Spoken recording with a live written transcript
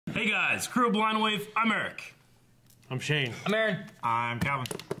Hey guys, crew of Blind Wave, I'm Eric. I'm Shane. I'm Aaron. I'm Calvin.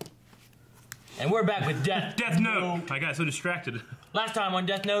 And we're back with Death Note. I got so distracted. Last time on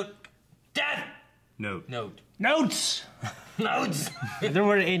Death Note, Death Note. Notes! Notes! If there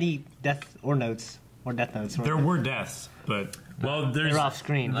were any death or notes, or death notes. There were deaths, but Well, there's They're off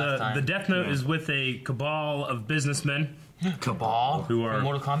screen. the Death Note is with a cabal of businessmen Cabal? who are From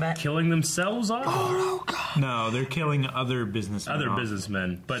Mortal Kombat? killing themselves off. no, they're killing other businessmen. Other off,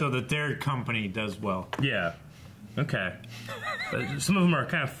 businessmen, but so that their company does well. yeah, okay. But some of them are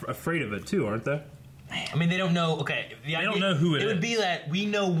kind of afraid of it too, aren't they? I mean, they don't know. Okay, They don't know who it It would is. be that we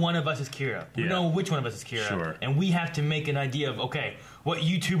know one of us is Kira. We Yeah. know which one of us is Kira. Sure. And we have to make an idea of, okay, what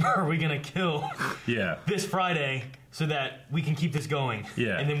YouTuber are we going to kill Yeah. this Friday so that we can keep this going?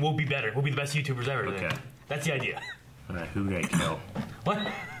 Yeah. And then we'll be better. We'll be the best YouTubers ever. Okay. Then. That's the idea. All right, who would I kill? What?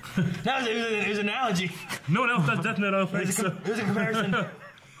 No, it was an analogy. No one else does Death Note, I don't think It so. was a comparison.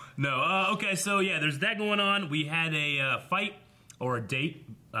 No, okay, so yeah, there's that going on. We had a fight, or a date,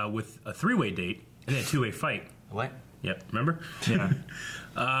 with a three-way date, and then a two-way fight. What? Yep, remember? Yeah.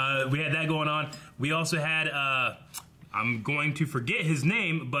 We had that going on. We also had, I'm going to forget his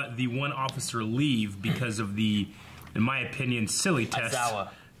name, but the one officer leave because of the, in my opinion, silly test. Aizawa.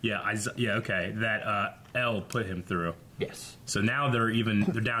 Yeah, okay, that L put him through. Yes. So now they're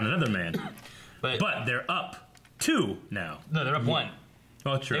down another man. But They're up 2 now. no, they're up 1.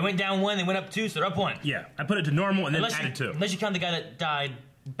 Oh, true. They went down 1, they went up 2, so they're up 1. Yeah, I put it to normal and then added 2. Unless you count the guy that died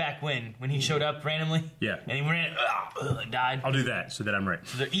back when he showed up randomly. Yeah. And he ran, died. I'll do that so that I'm right.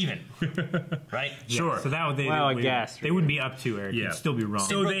 So they're even, right? Sure. So that would Well, I guess. they would be up to Eric. Yeah. You'd still be wrong.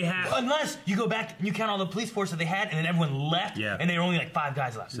 So they have. Unless you go back and you count all the police force that they had, and then everyone left, Yeah. and there were only like 5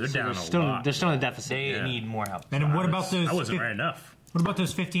 guys left. They're down a Still, lot. they're still in a deficit. They Yeah. need more help. and what about those? I wasn't right enough. What about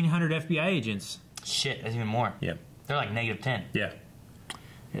those 1,500 FBI agents? Shit, that's even more. Yeah. They're like -10. Yeah.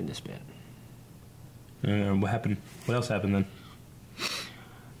 In this bit. What happened? What else happened then?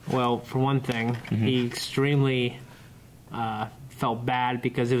 Well, for one thing, he extremely felt bad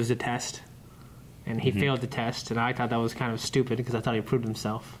because it was a test. And he failed the test, and I thought that was kind of stupid because I thought he proved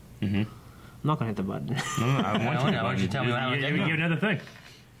himself. I'm not going to hit the button. I want I want you to tell me what happened. Give me another thing.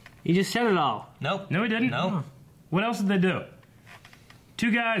 You just said it all. Nope. No, he didn't. No. What else did they do? 2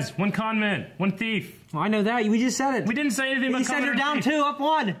 guys, 1 con man, 1 thief. Well, I know that. We just said it. We didn't say anything about You said con they're man down and thief. 2, up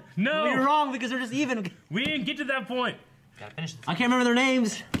 1. No. Well, you're wrong because they're just even. We didn't get to that point. Gotta finish this. I can't remember their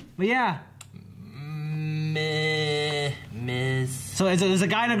names. But yeah. Miss. So there's a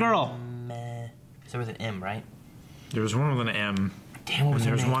guy and a girl. So with an M, right? There was one with an M. Damn, what was And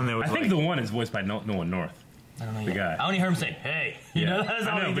there her was name? one that was I think like, the one is voiced by Nolan North. I don't know the yet. guy. I only heard him say, "Hey." You know, that's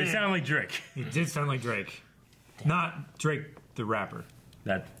all I know, he but it did. sounded like Drake. it did sound like Drake, not Drake the rapper.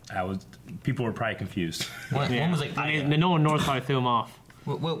 People were probably confused. One was like, The Nolan North probably threw him off.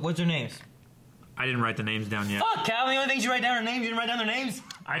 what's their names? I didn't write the names down yet. Fuck, Cal, the only things you write down are names. You didn't write down their names.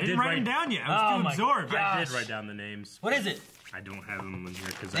 I didn't write them down yet. I was Oh too my absorbed. God. I did write down the names. What is it? I don't have them in here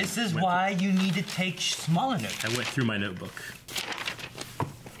because This is why you need to take smaller notes. I went through my notebook.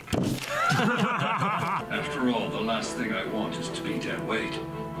 After all, the last thing I want is to be dead weight.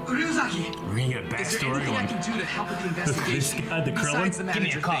 Ryuzaki, We're gonna get a is there backstory anything I on can do to help with the this investigation? guy, the Besides the Krillin. Give me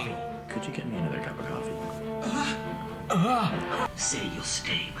a manager coffee. thing? Could you get me another cup of coffee? Say you'll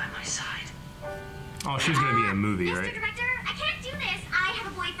stay by my side. Oh, she's gonna be in a movie, Mr. right? Director, I can't do this. I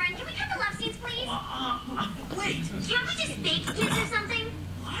have a boyfriend. Can we cut the love scenes, please? Wait, Can't we just fake kiss or something?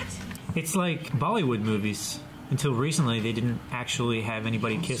 what? It's like Bollywood movies. Until recently, they didn't actually have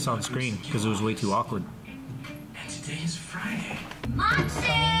anybody kiss on screen because it was way too awkward. And today is Friday. Matsu!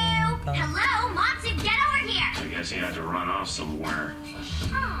 Hello, Matsu, get over here! I guess he had to run off somewhere.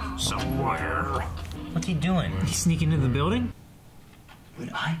 Oh. Somewhere. What's he doing? He's sneaking into the building?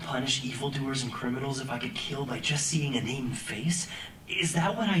 Would I punish evildoers and criminals if I could kill by just seeing a name and face? Is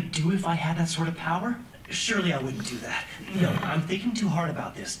that what I'd do if I had that sort of power? Surely I wouldn't do that. No, I'm thinking too hard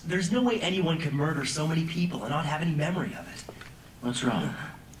about this. There's no way anyone could murder so many people and not have any memory of it. What's wrong?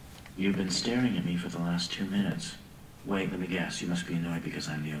 You've been staring at me for the last 2 minutes. Wait, let me guess. You must be annoyed because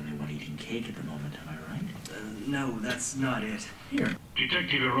I'm the only one eating cake at the moment, am I right? No, that's not it. Here.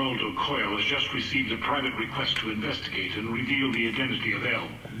 Detective Geraldo Coyle has just received a private request to investigate and reveal the identity of L.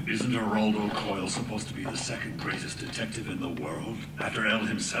 Isn't Geraldo Coyle supposed to be the second greatest detective in the world, after L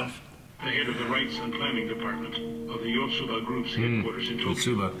himself? The head of the Rights and Planning Department of the Yotsuba Group's headquarters in Tokyo.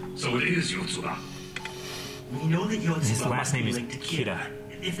 Yotsuba. So it is Yotsuba. We know that Yotsuba His last must be name is linked to Kira.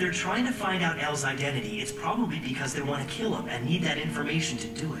 If they're trying to find out L's identity, it's probably because they want to kill him and need that information to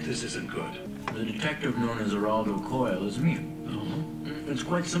do it. This isn't good. The detective known as Geraldo Coyle is me. It's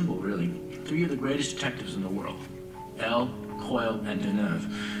quite simple, really. 3 of the greatest detectives in the world. L, Coyle, and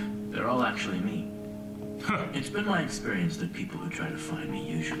Deneuve. They're all actually me. It's been my experience that people who try to find me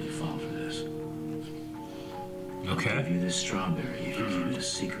usually fall for this. I'll give you this strawberry if you keep it a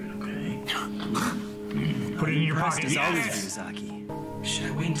secret, okay? Put it in your pocket. Yes. Should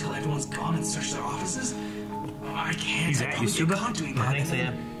I wait until everyone's gone and search their offices? I can't. He's I at probably you, get caught doing that. I think so,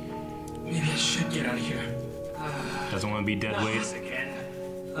 yeah. Maybe I should get out of here. Doesn't want to be dead weight.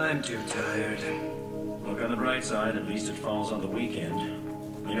 I'm too tired. Look on the bright side, at least it falls on the weekend.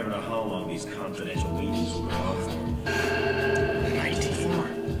 You never know how long these confidential meetings will go on for. 94.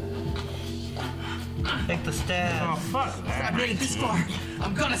 Take the stab. Oh, fuck that. I've made it this far.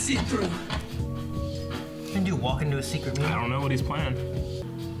 I'm gonna see it through. Can you walk into a secret meeting? I don't know what he's planning.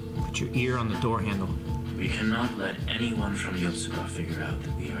 Put your ear on the door handle. We cannot let anyone from Yotsuba figure out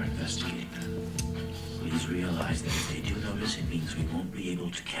that we are investigating them. Please realize that if they do notice, it means we won't be able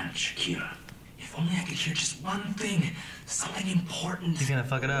to catch Kira. If only I could hear just one thing. Something important. He's gonna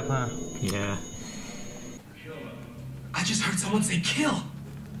fuck it up, huh? Yeah. I just heard someone say kill.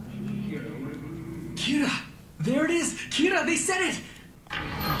 Kira. There it is. Kira, they said it.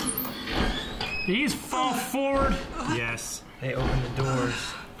 He's fall forward. Yes. They open the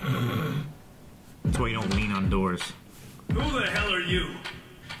doors. That's why you don't lean on doors. Who the hell are you?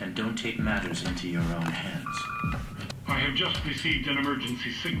 And don't take matters into your own hands. I have just received an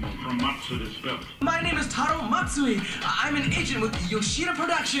emergency signal from Matsuda's belt. My name is Taro Matsui. I'm an agent with Yoshida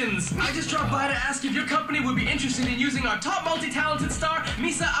Productions. I just dropped by to ask if your company would be interested in using our top multi-talented star,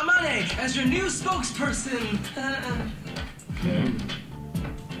 Misa Amane, as your new spokesperson.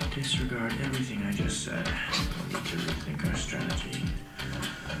 Disregard everything I just said. We need to rethink our strategy.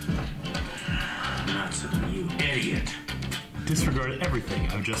 Matsuda, you idiot. Disregard everything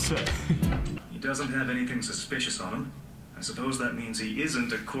I've just said. He doesn't have anything suspicious on him. I suppose that means he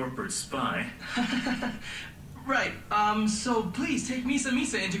isn't a corporate spy. Right, so please take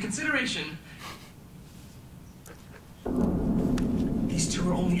Misa into consideration. These two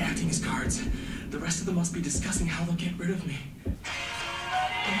are only acting as guards. The rest of them must be discussing how they'll get rid of me.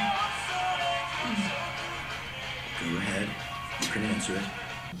 Go ahead. You can answer it.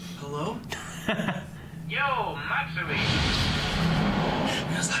 Hello? Yo, Matsui.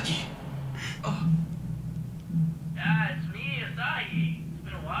 Miyazaki. Oh, It's me, Asahi. It's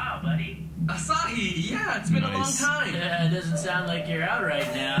been a while, buddy. Asahi, yeah, it's been a long Nice. time. It doesn't sound like you're out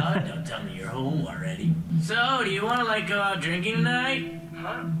right now. Don't tell me you're home already. So, do you want to, go out drinking tonight?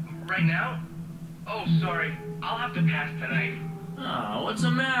 Huh? Right now? Oh, sorry. I'll have to pass tonight. Oh, what's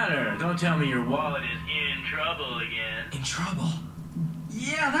the matter? Don't tell me your wallet is in trouble again. In trouble?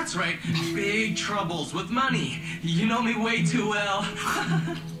 Yeah, that's right. Big troubles with money. You know me way too well.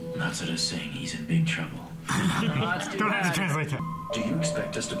 Matsuda's saying he's in big trouble. Don't have to translate that. Do you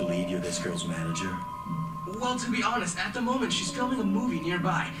expect us to believe you're this girl's manager? Well, to be honest, at the moment she's filming a movie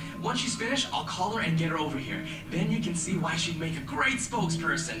nearby. Once she's finished, I'll call her and get her over here. Then you can see why she'd make a great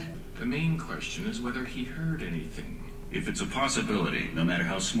spokesperson. The main question is whether he heard anything. If it's a possibility, no matter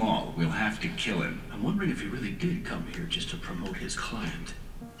how small, we'll have to kill him. I'm wondering if he really did come here just to promote his client.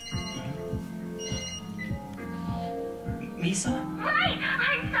 Misa? Right!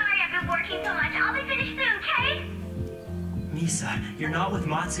 I'm sorry I've been working so much. I'll be finished soon, okay? Misa, you're not with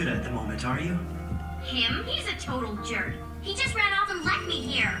Matsuda at the moment, are you? Him? He's a total jerk. He just ran off and left me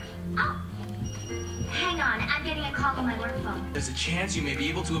here. Oh. Hang on, I'm getting a call on my work phone. There's a chance you may be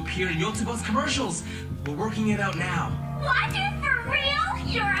able to appear in Yotsuba's commercials. We're working it out now. What? For real?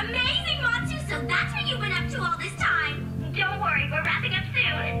 You're amazing, Matsu, so that's what you've been up to all this time. Don't worry, we're wrapping up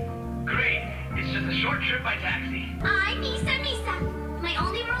soon. Great. It's just a short trip by taxi. I'm Misa. My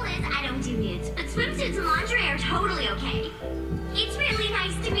only rule is I don't do nudes, but swimsuits and lingerie are totally okay. It's really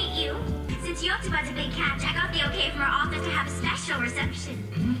nice to meet you. Since Yotsuba's a big catch, I got the okay from our office to have a special reception.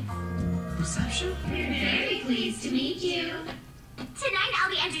 Reception? We're very pleased to meet you. Tonight I'll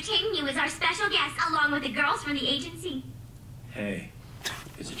be entertaining you as our special guest, along with the girls from the agency. Hey,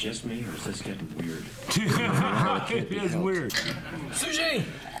 is it just me, or is this getting weird? It is weird. Sushi!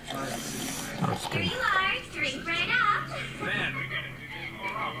 Here you are, drink right up.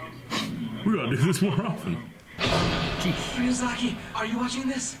 We gotta do this more often. Miyazaki, are you watching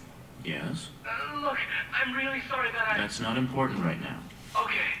this? Yes? Look, I'm really sorry that That's not important right now.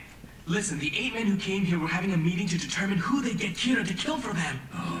 Okay. Listen, the 8 men who came here were having a meeting to determine who they'd get Kira to kill for them.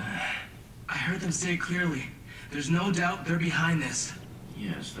 I heard them say clearly. There's no doubt they're behind this.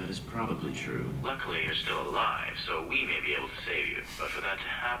 Yes, that is probably true. Luckily, you're still alive, so we may be able to save you. But for that to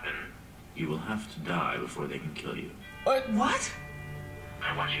happen, You will have to die before they can kill you. What?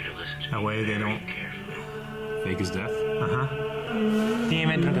 I want you to listen to That me way they very don't- carefully. Fake his death. Damn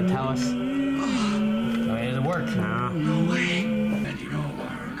it, don't tell us. Oh, it doesn't work. And you know,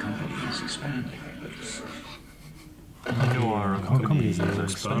 our company expanding. Our companies are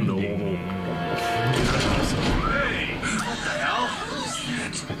expanding. Hey! What the hell?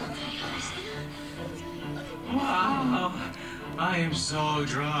 Wow! I am so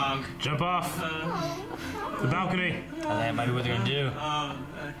drunk. Jump off the balcony. That might be what they're gonna do. Hi,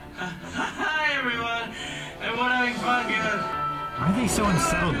 everyone! Everyone having fun, good? Why are they so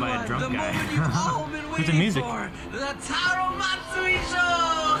unsettled by a drunk guy? With the music. The Taro Matsui Show!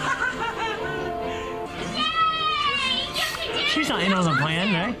 She's not in on the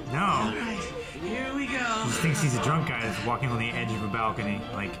plan, right? No. Here we go. He just thinks he's a drunk guy that's walking on the edge of a balcony.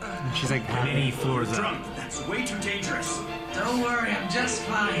 Like, she's like many floors up. Drunk. That's way too dangerous. Don't worry, I'm just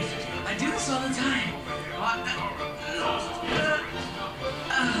fine. I do this all the time.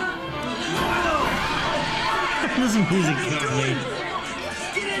 This music kills me.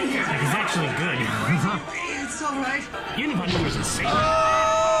 Get in here! Like, it's actually good. It's alright. Even if I knew there was a safety net.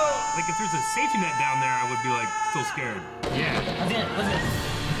 Like, if there's a safety net down there, I would be, like, still scared. Yeah. What's it?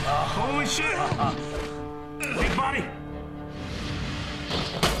 Holy shit! Big body!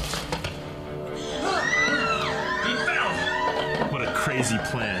 He fell. What a crazy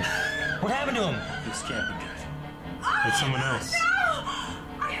plan. What happened to him? This can't be good. It's someone else.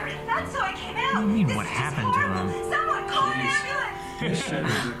 I heard that, so I came out. What do you mean, This what is happened to horrible. him? Someone call an ambulance. This shit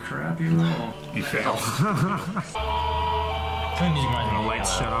is a crappy roll. He fell. Turn music reminds me The of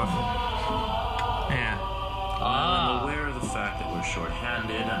lights shut off. Yeah. I'm aware of the fact that we're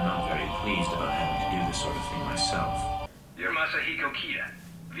short-handed. I'm not very pleased about having to do this sort of thing myself. You're Masahiko Kida,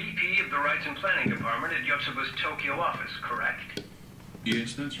 VP of the Rights and Planning Department at Yotsuba's Tokyo office, correct?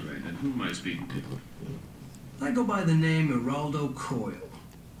 Yes, that's right. And who am I speaking to? I go by the name Geraldo Coyle.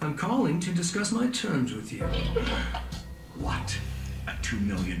 I'm calling to discuss my terms with you. What? A $2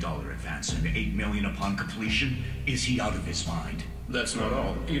 million advance and $8 million upon completion? Is he out of his mind? That's not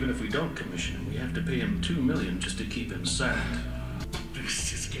all. Even if we don't commission him, we have to pay him $2 million just to keep him silent.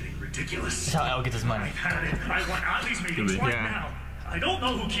 This is getting ridiculous. This is how Al gets his money. Had it. I want out of these meetings right now. I don't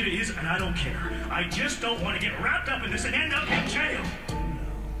know who Kida is, and I don't care. I just don't want to get wrapped up in this and end up in jail.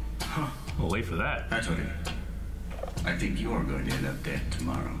 We'll wait for that. That's okay. I think you're going to end up dead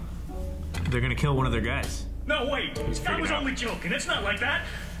tomorrow. They're gonna kill one of their guys. No, wait. I was only joking. It's not like that.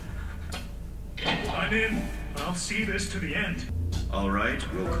 I'm in. I'll see this to the end. All right,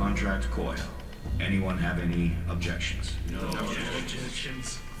 we'll contract Coyle. Anyone have any objections? No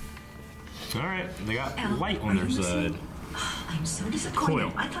objections. All right, they got Al, light are on their you listening? side. I'm so disappointed.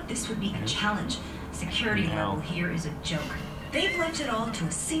 Coil. I thought this would be a challenge. Security level here is a joke. They've left it all to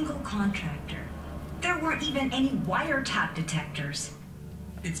a single contractor. There weren't even any wiretap detectors.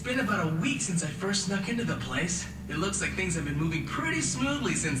 It's been about a week since I first snuck into the place. It looks like things have been moving pretty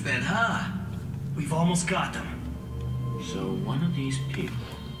smoothly since then, huh? We've almost got them. So one of these people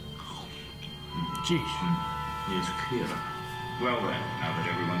Jeez. is Kira. Well then, now that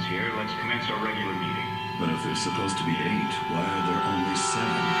everyone's here, let's commence our regular meeting. But if there's supposed to be 8, why are there only 7?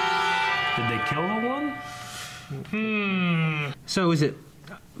 Did they kill the one? So is it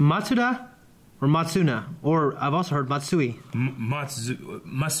Matsuda or Matsuna? Or I've also heard Matsui.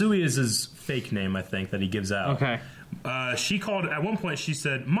 Matsui is his fake name, I think, that he gives out. Okay. She called, at one point she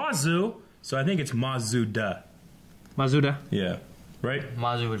said Mazu, so I think it's Matsuda. Mazuda. Yeah. Right?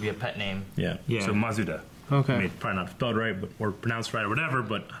 Mazu would be a pet name. Yeah. Yeah. So Matsuda. Okay. I mean, probably not spelled right, but, or pronounced right, or whatever.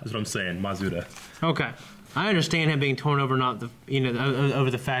 But that's what I'm saying, Matsuda. Okay. I understand him being torn over over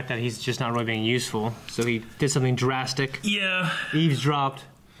the fact that he's just not really being useful. So he did something drastic. Yeah. Eavesdropped.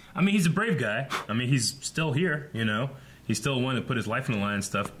 I mean, he's a brave guy. I mean, he's still here. You know, he's still one that put his life on the line and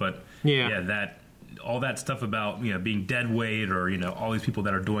stuff. But that all that stuff about being dead weight or all these people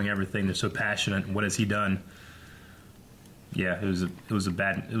that are doing everything, they're so passionate. What has he done? Yeah, it was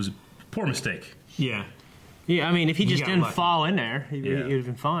a poor mistake. Yeah. Yeah, I mean, if he just didn't lucky. fall in there, he would have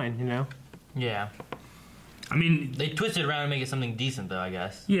been fine, Yeah. I mean, they twisted it around and make it something decent, though, I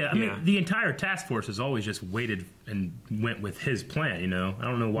guess. Yeah, I mean, the entire task force has always just waited and went with his plan. I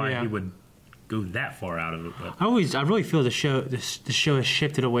don't know why he would go that far out of it. But I really feel the show has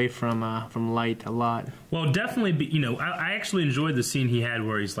shifted away from Light a lot. Well, definitely. I actually enjoyed the scene he had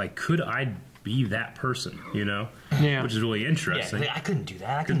where he's like, "Could I be that person?" Yeah, which is really interesting. Yeah, I couldn't do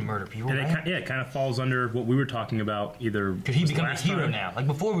that. I couldn't murder people. And right? it kind of falls under what we were talking about. Either could he become a hero time? now? Like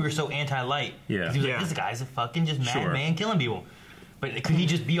before, we were so anti-Light. Yeah, he was like, this guy's a fucking just mad man killing people. But could he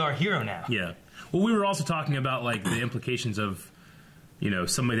just be our hero now? Yeah. Well, we were also talking about like the implications of,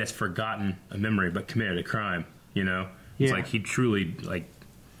 somebody that's forgotten a memory but committed a crime. It's like he truly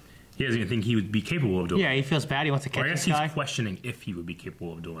he doesn't even think he would be capable of doing it. Yeah, he feels bad. He wants to catch this guy. I guess he's questioning if he would be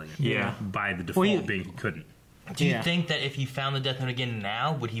capable of doing it. Yeah. By the default being he couldn't. Do you think that if he found the Death Note again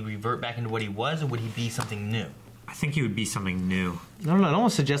now, would he revert back into what he was, or would he be something new? I think he would be something new. I don't know. It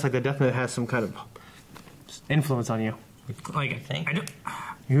almost suggests like the Death Note has some kind of influence on you. Like, I think.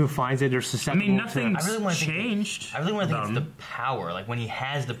 Who finds it or susceptible? I mean, nothing's I really want to changed. I really want to think it's the power. Like when he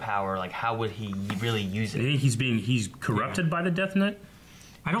has the power, like how would he really use it? You think he's corrupted by the Death Note?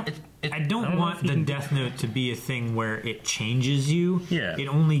 I don't want the Death Note to be a thing where it changes you. Yeah. It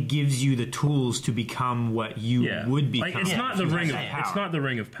only gives you the tools to become what you would become. Like it's not the ring of it's not the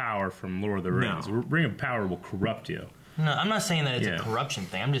Ring of Power from Lord of the Rings. No. Ring of Power will corrupt you. No, I'm not saying that it's a corruption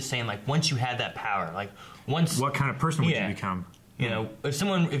thing. I'm just saying like once you had that power, like once what kind of person would you become? You know,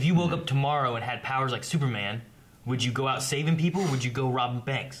 if you woke up tomorrow and had powers like Superman, would you go out saving people? Or would you go robbing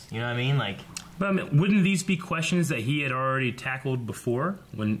banks? You know what I mean? Like, but I mean, wouldn't these be questions that he had already tackled before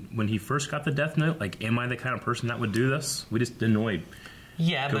when he first got the Death Note? Like, am I the kind of person that would do this? We just didn't really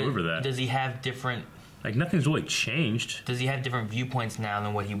go over that. Does he have different? Like, nothing's really changed. Does he have different viewpoints now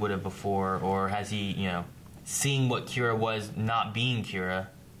than what he would have before, or has he, seeing what Kira was, not being Kira?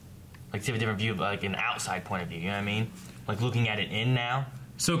 Like, does he have a different view, like an outside point of view? You know what I mean? Like looking at it in now.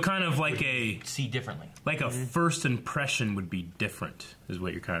 So kind of like see differently. Like a first impression would be different, is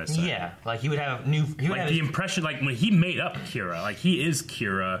what you're kind of saying. Yeah, like he would have new. Impression, like when he made up Kira, like he is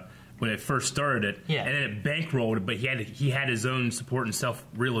Kira when it first started it, and then it bankrolled. But he had his own support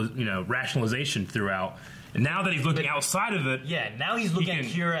and rationalization throughout. And now that he's looking outside of it, now he's looking at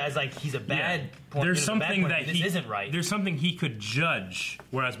Kira as like he's a bad. There's something that this isn't right. There's something he could judge,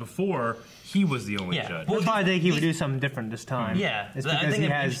 whereas before he was the only judge. Well, I think he would do something different this time. Yeah, it's because he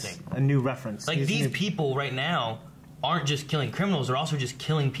has a new reference. Like these people right now aren't just killing criminals; they're also just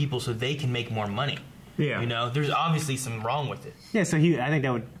killing people so they can make more money. Yeah, there's obviously something wrong with it. Yeah, so I think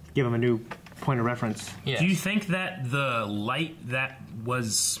that would give him a new point of reference. Yeah. Do you think that the light that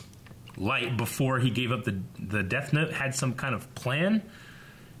was light before he gave up the Death Note had some kind of plan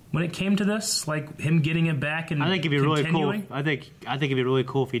when it came to this, like him getting it back and I think it'd be really cool. I think it'd be really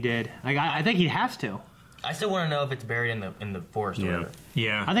cool if he did. Like I think he has to. I still want to know if it's buried in the forest or whatever.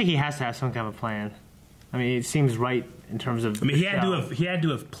 Yeah, I think he has to have some kind of plan. I mean, it seems right in terms of. I mean, he had to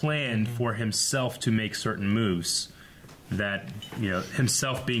have planned for himself to make certain moves. That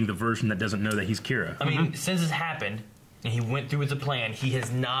himself being the version that doesn't know that he's Kira. I mean, since this happened and he went through with the plan, he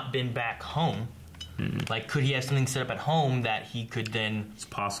has not been back home. Like, could he have something set up at home that he could then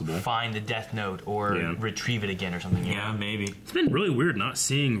find the Death Note or retrieve it again or something? Yeah, maybe. It's been really weird not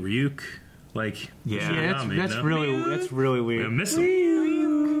seeing Ryuk. Like, that's really weird. I miss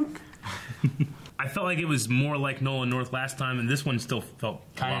him. I felt like it was more like Nolan North last time, and this one still felt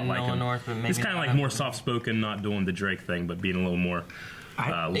kind a lot of like Nolan him. North, but maybe it's kind of like more soft-spoken, not doing the Drake thing, but being a little more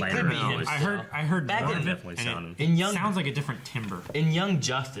lighter. I heard back more in, definitely sounding. In Young, sounds like a different timbre. In Young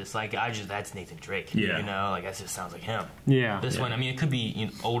Justice, like that's Nathan Drake. Yeah. Like that just sounds like him. Yeah. This one, I mean, it could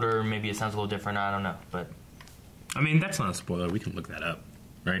be older. Maybe it sounds a little different. I don't know, but I mean, that's not a spoiler. We can look that up,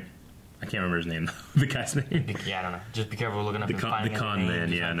 right? I can't remember his name, the guy's name. Yeah, I don't know. Just be careful looking up the con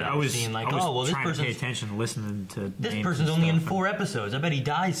man. Yeah, no. I was this trying person's to pay attention, listening to this person's only in 4 episodes. I bet he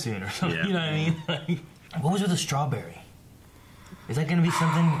dies soon or something. Yeah. You know what I mean? Like, what was with the strawberry? Is that going to be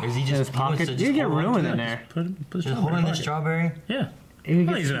something? Or is he just his pocket? You get ruined in there. Put just holding the strawberry. Yeah. He's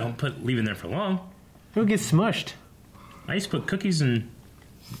gonna leave in there for long. It'll get smushed. I used to put cookies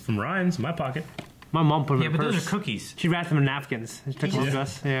from Ryan's in my pocket. My mom put them in her but purse. those are cookies. She wrapped them in napkins. She took them to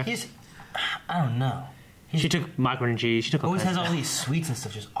us. Yeah. I don't know. She took macaroni and cheese. She took always has all these sweets and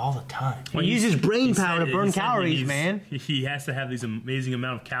stuff just all the time. He uses brain power to burn calories, man. He has to have these amazing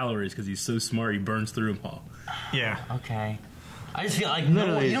amount of calories because he's so smart. He burns through them all. Yeah. Okay. I just feel like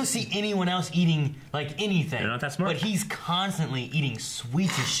you don't see anyone else eating like anything. They're not that smart. But he's constantly eating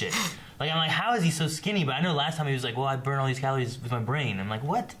sweets and shit. Like I'm like, how is he so skinny? But I know last time he was like, well, I burn all these calories with my brain. I'm like,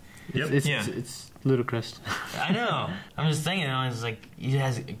 what? It's ludicrous. I know. I'm just thinking, it's like he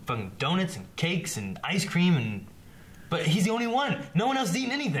has fucking donuts and cakes and ice cream but he's the only one. No one else is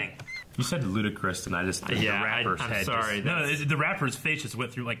eating anything. You said ludicrous, and I just the rapper's head. Sorry. The rapper's face just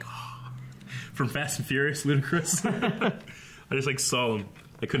went through like from Fast and Furious, ludicrous. I just saw him.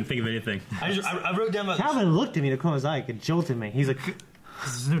 I couldn't think of anything. I wrote down about Calvin looked at me to close his eye. It jolted me. He's like,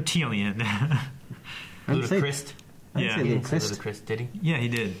 there's no T on the end. Ludicrous. I didn't say ludicrous. Did he? Yeah, he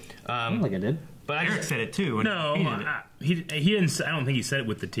did. I don't think I did. But Eric said it too. He didn't. I don't think he said it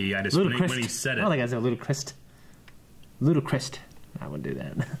with the T. I just when he said it. I don't think I said ludicrous. Ludicrous. I wouldn't do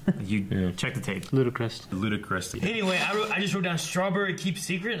that. You check the tape. Ludicrous. Ludicrous. Anyway, I just wrote down strawberry keep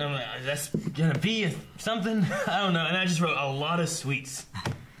secret, and I'm like, that's gonna be something. I don't know. And I just wrote a lot of sweets.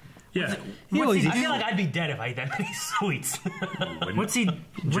 Yeah. I feel like I'd be dead if I ate that many sweets. What's he do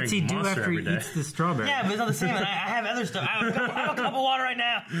after he eats the strawberry? Yeah, but it's not the same. I have other stuff. I have a cup of water right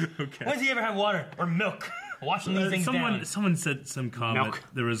now. Okay. When does he ever have water or milk? Washing these things down. Someone said some comment.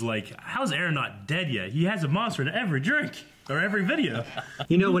 There was like, how's Aaron not dead yet? He has a monster in every drink or every video.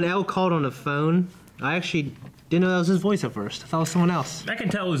 You know, when Al called on the phone, I actually didn't know that was his voice at first. I thought it was someone else. I can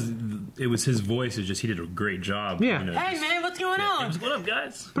tell it was his voice. It's just he did a great job. Yeah. You know, hey man, what's going on? What up,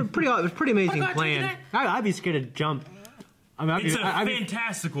 guys? It was pretty amazing plan. I'd be scared to jump. I mean, it's a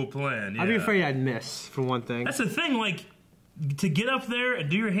fantastical plan. Yeah. I'd be afraid I'd miss, for one thing. That's the thing, like, to get up there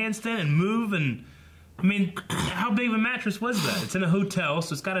and do your handstand and move and... I mean, how big of a mattress was that? It's in a hotel,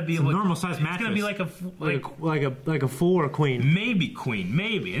 so it's got to be a normal size mattress. It's going to be like a fool or a queen. Maybe queen,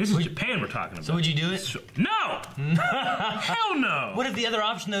 maybe. And this is Japan we're talking about. So would you do it? No! Hell no! What if the other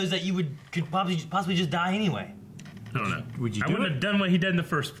option though is that you could possibly just die anyway? I don't know. Would you? I wouldn't have done what he did in the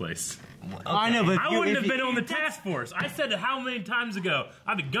first place. Okay. I know, but I wouldn't have been on the task force. I said it how many times ago?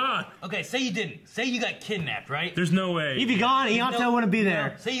 I'd be gone. Okay, say you didn't. Say you got kidnapped, right? There's no way. He'd be gone. Eonto wouldn't be there.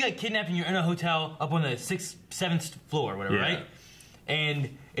 No, say you got kidnapped and you're in a hotel up on the 6th, 7th floor, or whatever, right?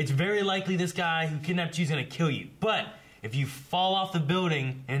 And it's very likely this guy who kidnapped you is going to kill you. But if you fall off the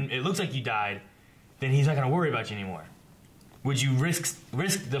building and it looks like you died, then he's not going to worry about you anymore. Would you risk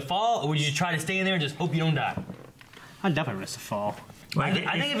the fall, or would you try to stay in there and just hope you don't die? I'd definitely risk the fall. I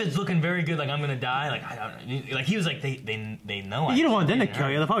think if it's looking very good, like I'm gonna die, like I don't know, like he was like they know. You don't want them to kill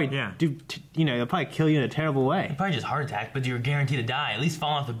you. They'll probably they'll probably kill you in a terrible way. Probably just heart attack, but you're guaranteed to die. At least fall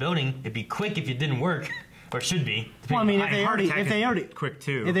off the building. It'd be quick if it didn't work, or it should be. Well, I mean, if they already quick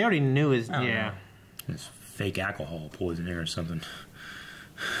too. If they already knew his it's fake alcohol poisoning or something.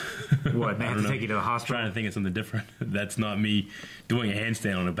 What? They have to take you to the hospital. I'm trying to think of something different. That's not me doing a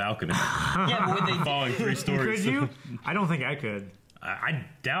handstand on a balcony. Yeah, but would they falling 3 stories? Could you? I don't think I could. I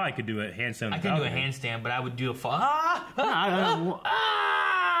doubt I could do a handstand on a balcony. I could do a handstand, but I would do a fall. Yeah,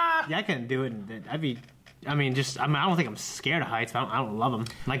 I couldn't do it. I don't think I'm scared of heights. But I don't love them.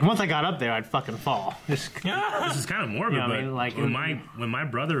 Like once I got up there, I'd fucking fall. This is kind of morbid, but I mean? Like when my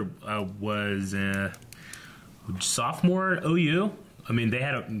brother was sophomore at OU. I mean,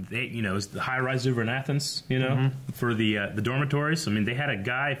 it was the high rise over in Athens, for the dormitories. I mean, they had a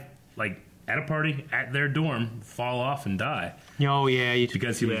guy like at a party at their dorm fall off and die. Oh yeah,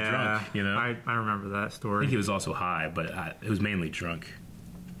 because he was drunk. I remember that story. I think he was also high, but it was mainly drunk.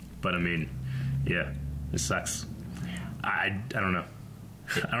 But I mean, yeah, it sucks. I don't know.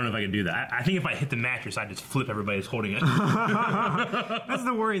 I don't know if I could do that. I think if I hit the mattress, I'd just flip everybody that's holding it. That's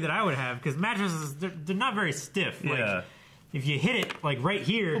the worry that I would have, because mattresses, they're not very stiff. Yeah. If you hit it, like right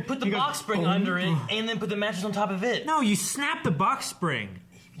here... Well, put the box spring under it, and then put the mattress on top of it. No, you snap the box spring.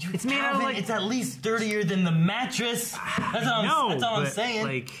 It's made out of like... It's at least sturdier than the mattress. That's all I'm saying.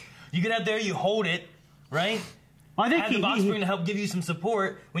 Like, you get out there, you hold it, right? Well, I think have the box spring to help give you some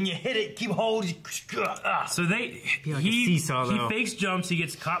support. When you hit it, keep holding. So he fakes jumps, he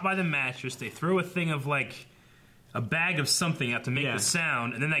gets caught by the mattress, they throw a thing of like... a bag of something out to make the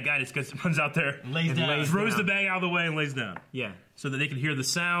sound, and then that guy just runs out there, throws the bag out of the way, and lays down. Yeah. So that they can hear the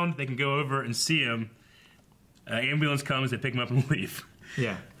sound, they can go over and see him. Ambulance comes, they pick him up and leave.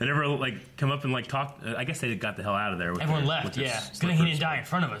 Yeah. They never come up and talk. I guess they got the hell out of there. Everyone left. Yeah. He didn't die in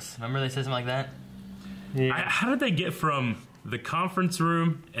front of us. Remember they said something like that. Yeah. How did they get from the conference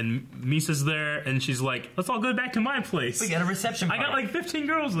room and Misa's there and she's like, let's all go back to my place? We got a reception party. I got like 15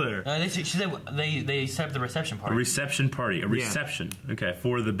 girls there. She said they set up the reception party. A reception party. A reception. Yeah. Okay.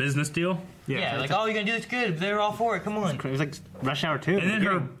 For the business deal? Yeah. Like, oh, you're going to do this good. They're all for it. Come on. It was like rush hour 2. And then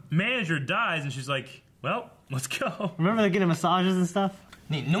her manager dies and she's like, well, let's go. Remember they're getting massages and stuff?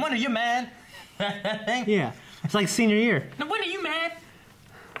 No wonder you're mad. Yeah. It's like senior year. No wonder you mad.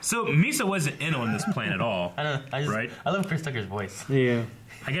 So Misa wasn't in on this plan at all. I know. Right? I love Chris Tucker's voice. Yeah.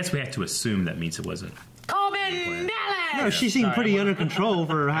 I guess we have to assume that Misa wasn't. Corbin Dallas! No, she seemed pretty under control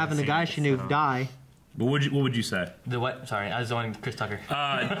for having the guy she knew die. But what would you say? The what? Sorry, I was wanting Chris Tucker.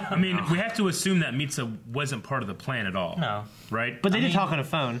 I mean, we have to assume that Misa wasn't part of the plan at all. No. Right? But they did talk on the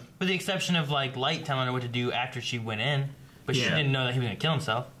phone. With the exception of Light telling her what to do after she went in. But she didn't know that he was going to kill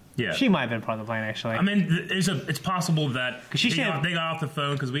himself. Yeah. She might have been part of the plan, actually. I mean, it's possible that they got off the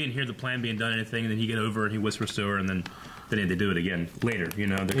phone because we didn't hear the plan being done or anything, and then he get over and he whispers to her, and then they had to do it again later. There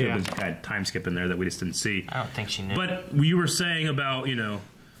could have been a time skip in there that we just didn't see. I don't think she knew. But you were saying about,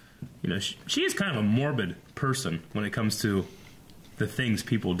 she is kind of a morbid person when it comes to the things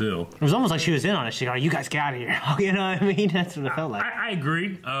people do. It was almost like she was in on it. She's like, oh, you guys get out of here. You know what I mean? That's what it felt like. I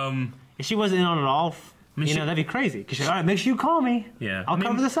agree. If she wasn't in on it all... mean, that'd be crazy. Because all right, make sure you call me. Yeah, I'll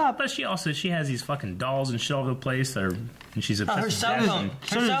cover this up. But she has these fucking dolls and shit all over the place. And she's obsessed. Her cell phone.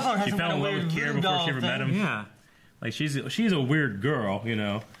 Her cell phone has she fell in love with Kira before she ever met him. Yeah, like she's a weird girl, you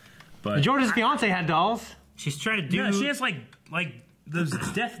know. But Jordan's fiance had dolls. She's trying to do. Yeah, she has like those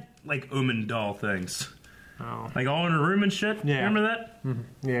death omen doll things. Oh, like all in her room and shit. Yeah, remember that?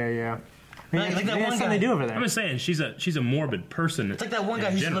 Mm-hmm. Yeah. Like that one guy they do over there. I'm just saying, she's a morbid person. It's like that one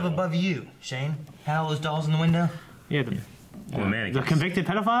guy who used to live above you, Shane. Had all those dolls in the window. Yeah, the convicted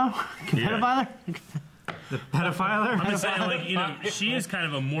pedophile. Pedophiler. The pedophiler. I'm just saying, she is kind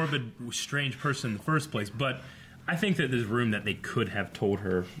of a morbid, strange person in the first place, but. I think that there's room that they could have told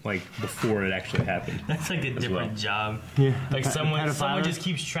her before it actually happened. That's like a different job. Yeah. Like someone just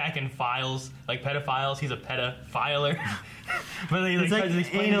keeps tracking files, like pedophiles. He's a pedophiler. But it's like an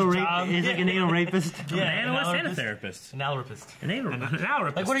anal rapist. Yeah, an analyst and a therapist. An rapist. An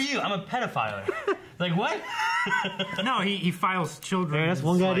rapist. Like, what are you? I'm a pedophiler. Like, what? No, he files children's that's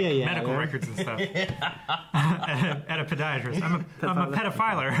one good idea, medical records and stuff. At a podiatrist. I'm a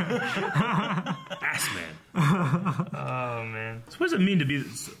pedophiler. Ass man. Oh, man. So what does it mean to be,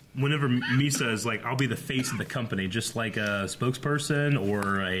 whenever Misa is like, I'll be the face of the company, just like a spokesperson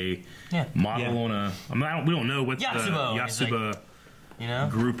or a model on a... we don't know what Yasuba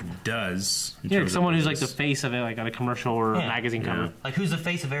group does. Yeah, someone who's like the face of it, like on a commercial or a magazine cover. Like, who's the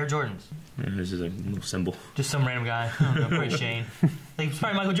face of Air Jordans? This is a little symbol. Just some random guy. I don't know, probably Shane. Like, it's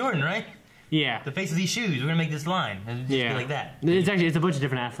probably Michael Jordan, right? Yeah. The face of these shoes. We're going to make this line. It'd just be like that. It's a bunch of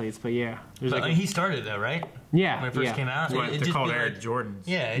different athletes, but yeah. He started it, though, right? Yeah. When it first came out. That's why they're called Air Jordans.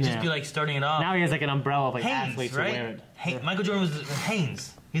 Yeah, it'd just be like starting it off. Now he has like an umbrella of like Hanes, athletes right? who wear it. Michael Jordan was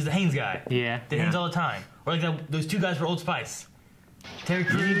Hanes. He's the Hanes guy. Yeah. Did Hanes all the time. Or like those two guys for Old Spice. Terry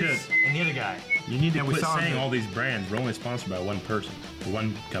Crews and the other guy. You need to quit saying all these brands. We're only sponsored by one person,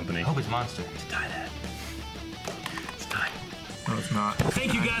 one company. I hope it's Monster. To tie that. It's tied. No, it's not.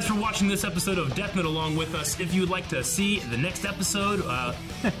 Thank you guys for watching this episode of Death Note along with us. If you would like to see the next episode,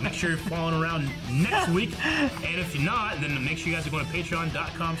 make sure you're following around next week. And if you're not, then make sure you guys are going to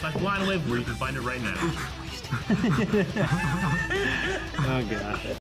patreon.com/blindwave where you can find it right now. Oh, God.